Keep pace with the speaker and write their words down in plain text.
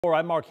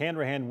I'm Mark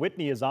Hanrahan.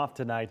 Whitney is off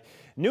tonight.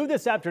 New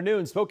this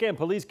afternoon, Spokane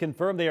police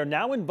confirmed they are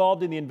now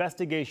involved in the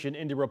investigation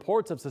into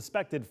reports of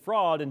suspected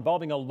fraud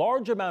involving a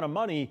large amount of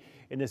money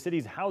in the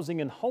city's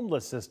housing and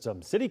homeless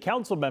system. City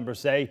council members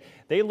say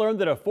they learned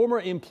that a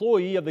former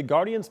employee of the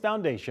Guardians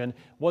Foundation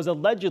was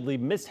allegedly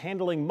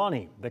mishandling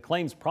money. The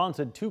claims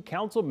prompted two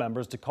council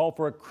members to call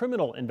for a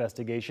criminal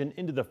investigation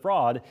into the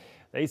fraud.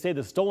 They say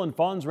the stolen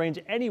funds range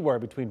anywhere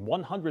between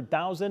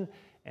 $100,000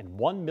 and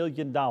 $1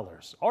 million.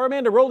 Our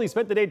Amanda Rowley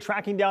spent the day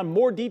tracking down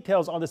more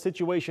details on the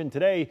situation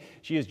today.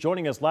 She is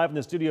joining us live in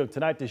the studio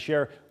tonight to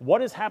share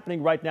what is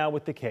happening right now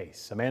with the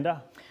case.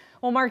 Amanda?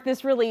 Well, Mark,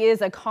 this really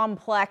is a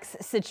complex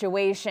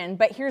situation,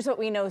 but here's what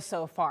we know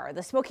so far.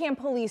 The Spokane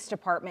Police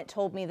Department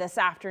told me this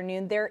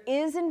afternoon there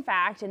is, in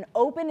fact, an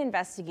open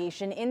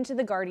investigation into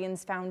the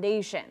Guardians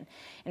Foundation.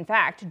 In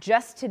fact,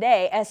 just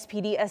today,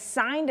 SPD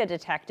assigned a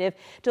detective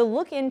to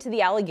look into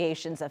the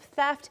allegations of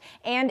theft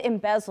and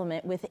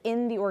embezzlement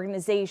within the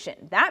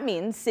organization. That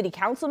means city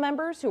council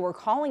members who were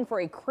calling for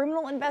a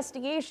criminal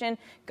investigation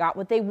got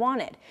what they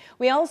wanted.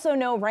 We also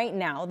know right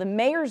now the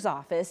mayor's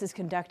office is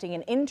conducting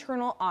an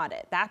internal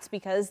audit. That's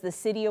because the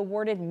city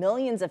awarded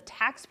millions of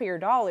taxpayer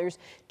dollars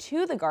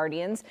to the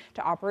Guardians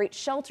to operate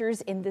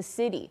shelters in the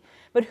city.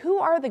 But who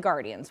are the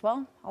Guardians?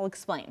 Well, I'll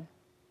explain.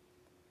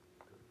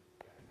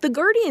 The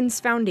Guardians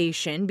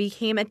Foundation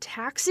became a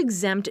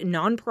tax-exempt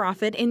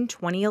nonprofit in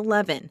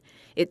 2011.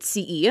 Its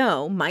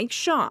CEO, Mike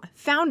Shaw,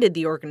 founded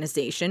the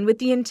organization with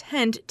the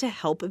intent to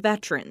help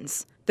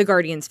veterans. The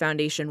Guardians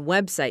Foundation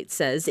website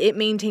says it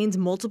maintains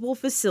multiple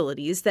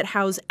facilities that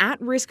house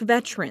at-risk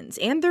veterans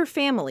and their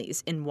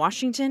families in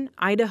Washington,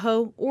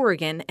 Idaho,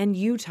 Oregon, and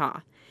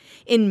Utah.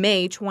 In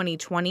May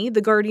 2020,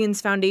 the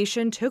Guardians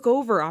Foundation took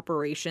over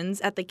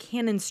operations at the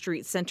Cannon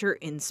Street Center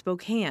in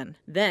Spokane.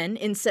 Then,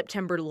 in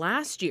September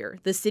last year,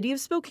 the city of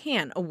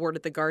Spokane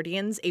awarded the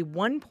Guardians a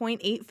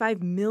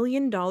 $1.85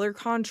 million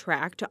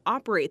contract to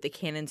operate the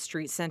Cannon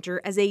Street Center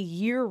as a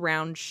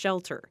year-round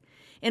shelter.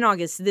 In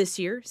August this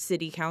year,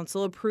 City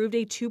Council approved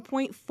a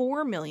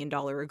 $2.4 million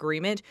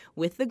agreement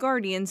with the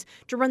Guardians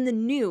to run the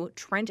new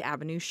Trent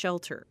Avenue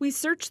shelter. We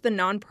searched the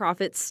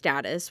nonprofit's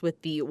status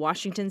with the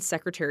Washington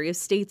Secretary of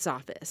State's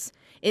office.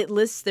 It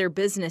lists their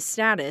business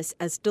status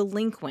as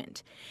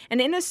delinquent. And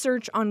in a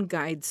search on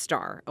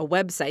GuideStar, a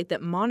website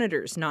that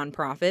monitors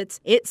nonprofits,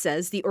 it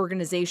says the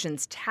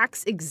organization's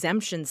tax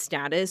exemption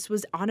status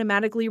was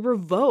automatically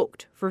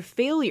revoked for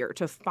failure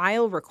to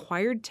file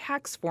required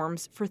tax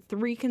forms for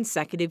 3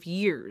 consecutive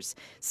years.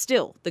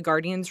 Still, the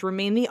Guardians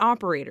remain the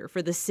operator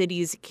for the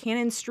city's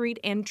Cannon Street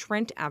and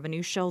Trent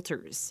Avenue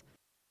shelters.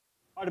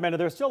 All right, Amanda,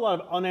 there's still a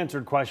lot of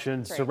unanswered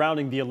questions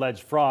surrounding the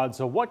alleged fraud.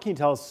 So what can you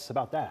tell us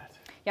about that?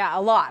 Yeah,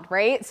 a lot,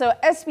 right? So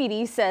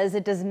SPD says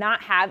it does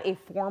not have a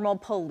formal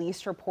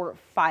police report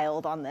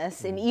filed on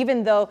this. And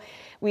even though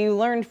we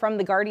learned from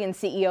the Guardian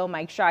CEO,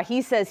 Mike Shaw,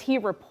 he says he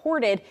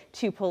reported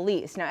to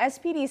police. Now,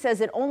 SPD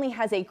says it only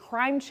has a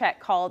crime check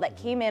call that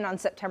came in on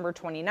September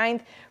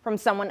 29th from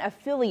someone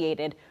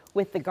affiliated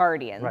with the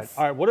Guardians. Right.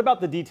 All right. What about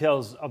the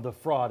details of the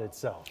fraud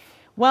itself?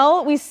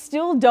 Well, we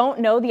still don't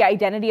know the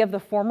identity of the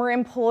former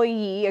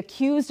employee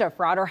accused of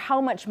fraud or how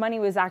much money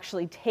was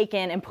actually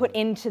taken and put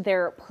into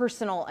their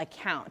personal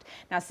account.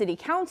 Now, City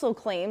Council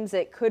claims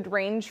it could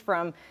range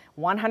from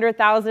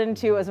 $100,000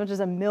 to as much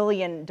as $1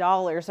 million.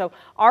 So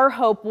our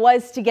hope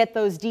was to get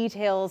those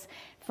details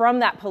from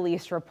that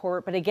police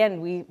report. But again,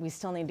 we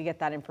still need to get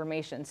that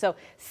information. So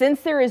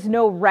since there is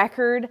no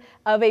record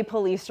of a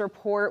police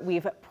report,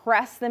 we've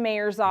pressed the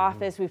mayor's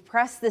office, we've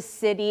pressed the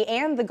city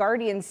and the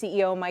Guardian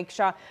CEO, Mike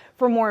Shaw,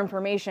 for more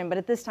information. But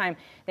at this time,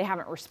 they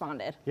haven't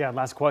responded. Yeah,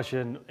 last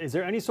question. Is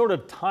there any sort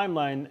of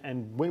timeline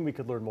and when we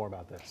could learn more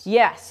about this?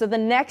 Yes. So the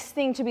next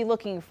thing to be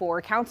looking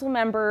for, Council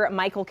Member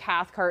Michael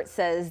Cathcart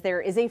says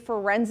there is a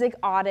forensic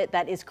audit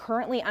that is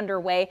currently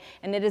underway,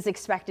 and it is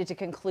expected to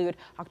conclude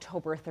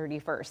October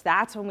 31st.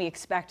 That's when we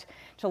expect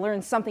to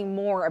learn something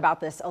more about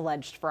this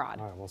alleged fraud.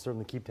 All right, we'll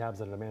certainly keep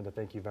tabs on it, Amanda.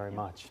 Thank you very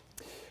much.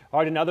 All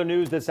right, in other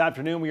news this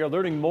afternoon, we are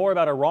learning more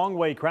about a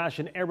wrong-way crash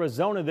in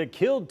Arizona that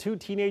killed 2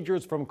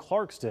 teenagers from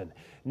Clarkston.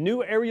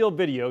 New aerial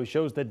video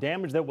shows the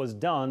damage that was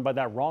done by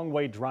that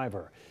wrong-way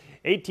driver.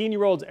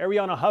 18-year-olds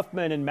Ariana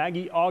Huffman and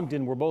Maggie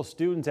Ogden were both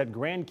students at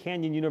Grand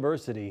Canyon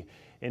University.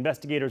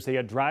 Investigators say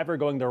a driver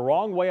going the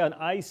wrong way on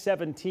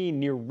I-17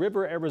 near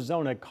River,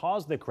 Arizona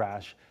caused the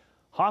crash.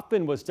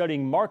 Hoffman was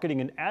studying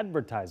marketing and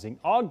advertising.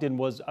 Ogden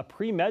was a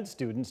pre-med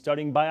student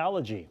studying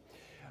biology.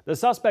 The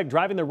suspect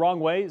driving the wrong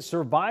way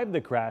survived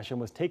the crash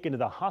and was taken to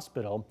the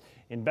hospital.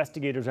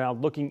 Investigators are now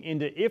looking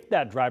into if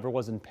that driver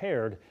was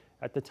impaired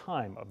at the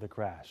time of the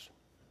crash.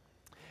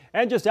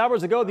 And just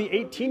hours ago, the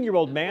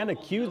 18-year-old man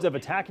accused of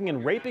attacking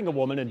and raping a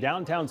woman in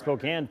downtown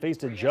Spokane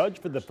faced a judge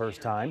for the first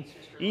time.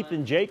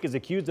 Ethan Jake is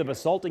accused of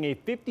assaulting a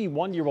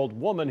 51-year-old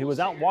woman who was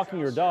out walking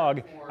her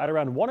dog at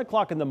around 1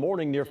 o'clock in the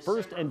morning near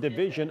 1st and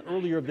Division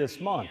earlier this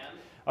month.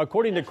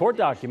 According to court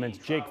documents,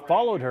 Jake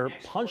followed her,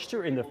 punched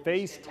her in the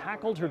face,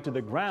 tackled her to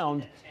the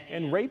ground,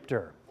 and raped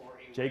her.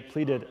 Jake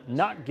pleaded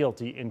not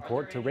guilty in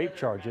court to rape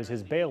charges.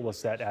 His bail was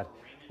set at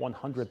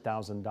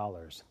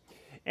 $100,000.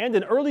 And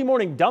an early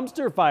morning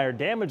dumpster fire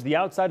damaged the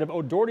outside of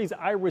O'Doherty's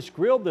Irish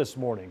Grill this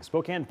morning.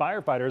 Spokane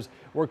firefighters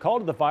were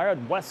called to the fire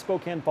at West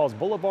Spokane Falls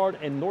Boulevard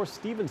and North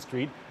Stevens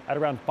Street at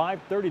around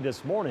 5:30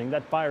 this morning.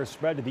 That fire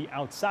spread to the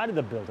outside of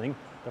the building.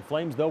 The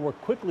flames, though, were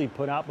quickly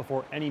put out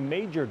before any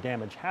major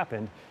damage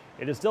happened.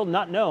 It is still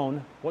not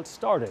known what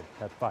started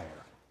that fire.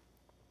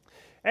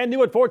 And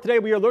new at 4 today,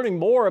 we are learning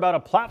more about a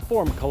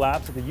platform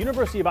collapse at the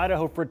University of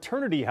Idaho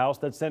fraternity house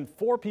that sent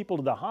 4 people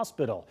to the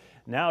hospital.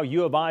 Now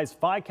U of I's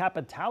Phi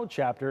Kappa Tau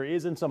chapter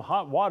is in some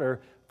hot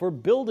water for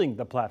building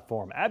the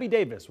platform. Abby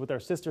Davis with our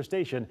sister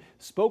station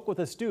spoke with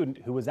a student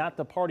who was at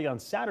the party on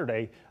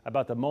Saturday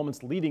about the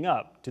moments leading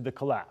up to the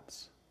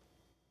collapse.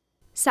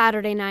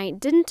 Saturday night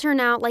didn't turn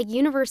out like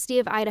University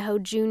of Idaho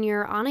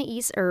junior Anna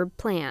East Erb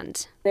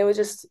planned. It was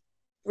just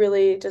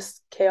really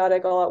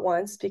chaotic all at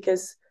once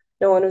because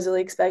no one was really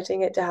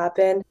expecting it to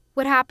happen.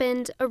 What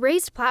happened? A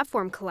raised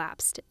platform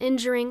collapsed,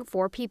 injuring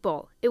 4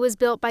 people. It was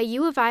built by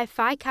U of I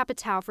Phi Kappa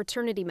Tau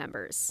fraternity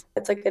members.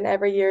 It's like an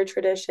every year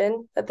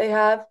tradition that they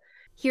have.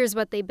 Here's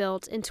what they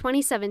built in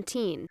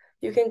 2017.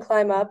 You can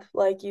climb up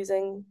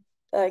using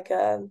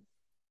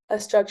a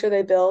structure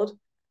they build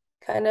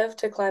kind of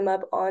to climb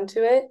up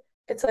onto it.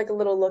 It's like a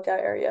little lookout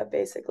area,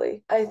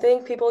 basically. I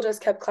think people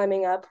just kept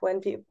climbing up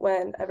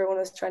when everyone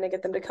was trying to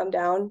get them to come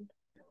down,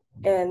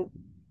 and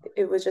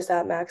it was just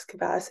at max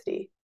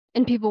capacity.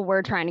 And people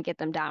were trying to get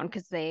them down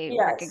because they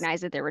Yes.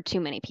 recognized that there were too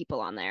many people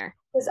on there.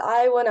 Because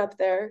I went up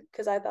there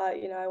because I thought,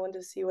 I wanted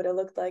to see what it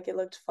looked like. It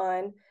looked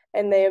fun.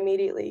 And they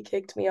immediately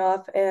kicked me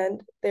off.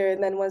 And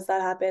then once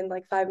that happened,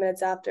 like 5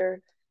 minutes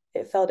after,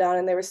 it fell down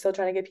and they were still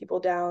trying to get people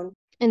down.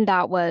 And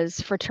that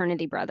was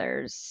fraternity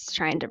brothers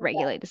trying to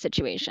regulate the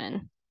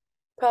situation.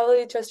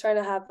 Probably just trying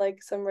to have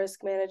some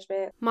risk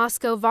management.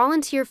 Moscow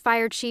volunteer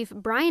fire chief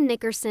Brian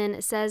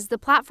Nickerson says the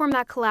platform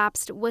that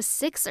collapsed was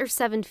 6 or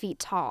 7 feet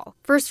tall.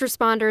 First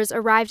responders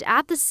arrived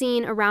at the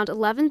scene around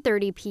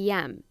 11:30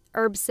 p.m.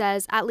 Erb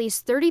says at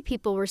least 30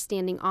 people were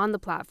standing on the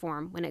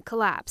platform when it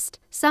collapsed.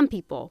 Some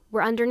people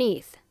were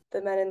underneath.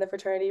 The men in the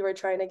fraternity were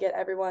trying to get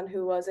everyone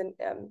who wasn't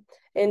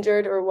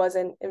injured or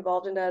wasn't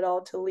involved in it at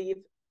all to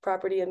leave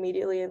property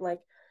immediately and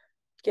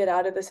get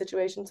out of the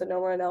situation so no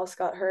one else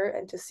got hurt,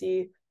 and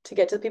to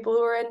get to the people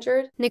who were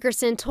injured.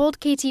 Nickerson told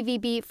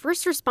KTVB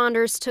first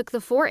responders took the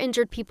 4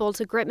 injured people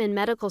to Gritman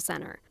Medical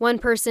Center. One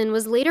person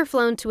was later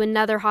flown to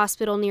another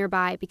hospital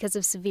nearby because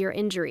of severe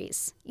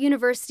injuries.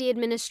 University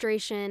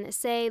administration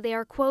say they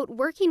are, quote,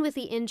 working with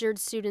the injured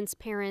students'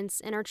 parents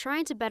and are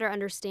trying to better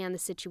understand the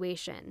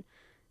situation.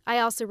 I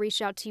also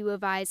reached out to U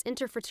of I's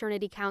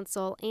Interfraternity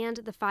Council and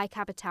the Phi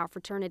Kappa Tau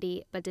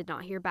fraternity, but did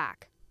not hear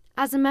back.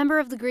 As a member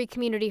of the Greek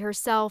community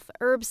herself,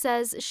 Erb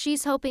says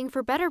she's hoping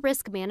for better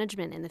risk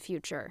management in the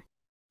future.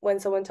 When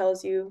someone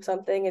tells you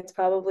something, it's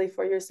probably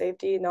for your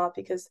safety, not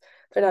because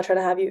they're not trying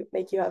to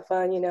make you have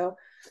fun,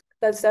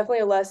 That's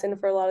definitely a lesson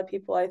for a lot of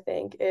people, I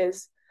think,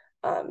 is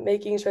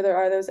making sure there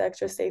are those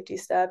extra safety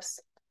steps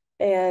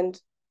and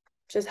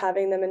just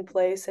having them in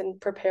place and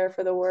prepare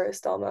for the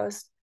worst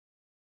almost.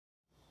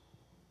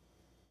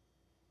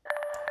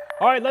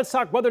 All right, let's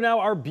talk weather now.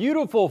 Our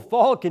beautiful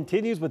fall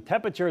continues with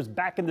temperatures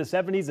back in the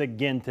 70s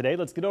again today.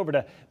 Let's get over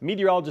to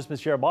meteorologist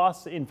Michelle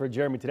Boss in for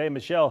Jeremy today.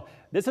 Michelle,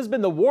 this has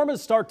been the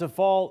warmest start to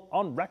fall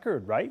on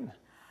record, right?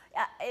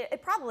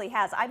 It probably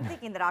has. I'm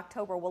thinking that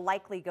October will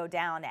likely go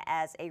down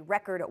as a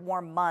record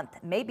warm month,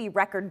 maybe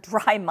record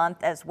dry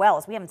month as well,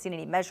 as we haven't seen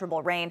any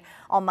measurable rain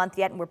all month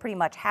yet, and we're pretty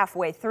much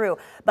halfway through.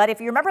 But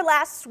if you remember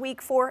last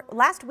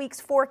week's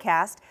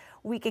forecast,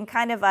 we can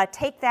kind of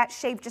take that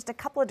shape just a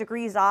couple of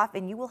degrees off,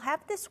 and you will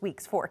have this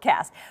week's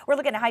forecast. We're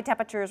looking at high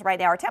temperatures right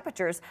now. Our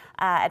temperatures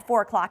at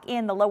 4 o'clock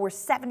in the lower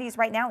 70s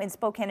right now in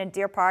Spokane and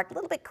Deer Park. A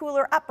little bit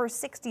cooler, upper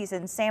 60s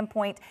in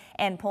Sandpoint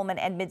and Pullman,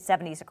 and mid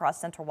 70s across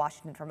central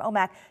Washington from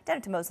Omak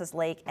down to Moses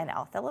Lake and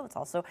Othello. It's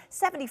also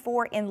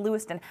 74 in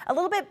Lewiston. A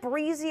little bit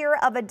breezier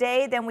of a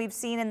day than we've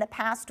seen in the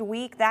past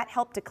week. That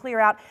helped to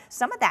clear out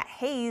some of that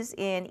haze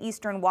in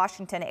eastern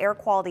Washington. Air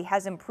quality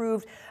has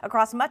improved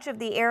across much of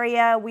the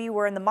area. We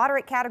were in the moderate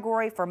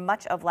category for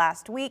much of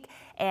last week,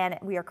 and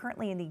we are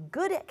currently in the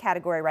good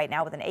category right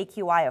now with an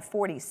AQI of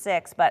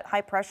 46, but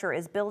high pressure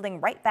is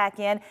building right back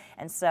in,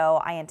 and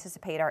so I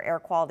anticipate our air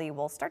quality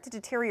will start to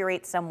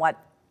deteriorate somewhat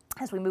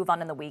as we move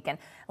on in the week, and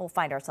we'll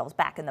find ourselves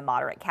back in the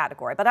moderate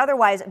category. But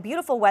otherwise,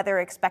 beautiful weather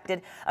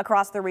expected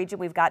across the region.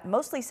 We've got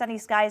mostly sunny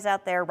skies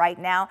out there right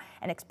now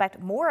and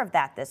expect more of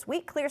that this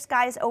week. Clear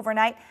skies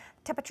overnight.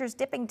 Temperatures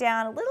dipping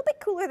down a little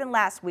bit cooler than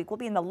last week. We'll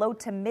be in the low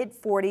to mid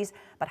 40s,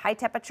 but high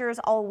temperatures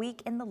all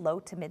week in the low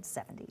to mid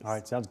 70s. All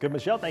right, sounds good,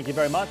 Michelle. Thank you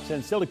very much.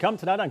 And still to come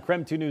tonight on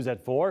KREM 2 News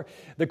at 4,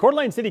 the Coeur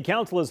d'Alene City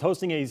Council is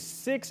hosting a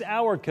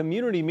 6-hour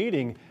community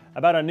meeting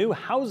about a new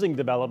housing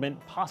development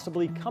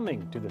possibly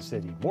coming to the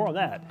city. More on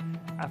that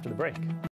after the break.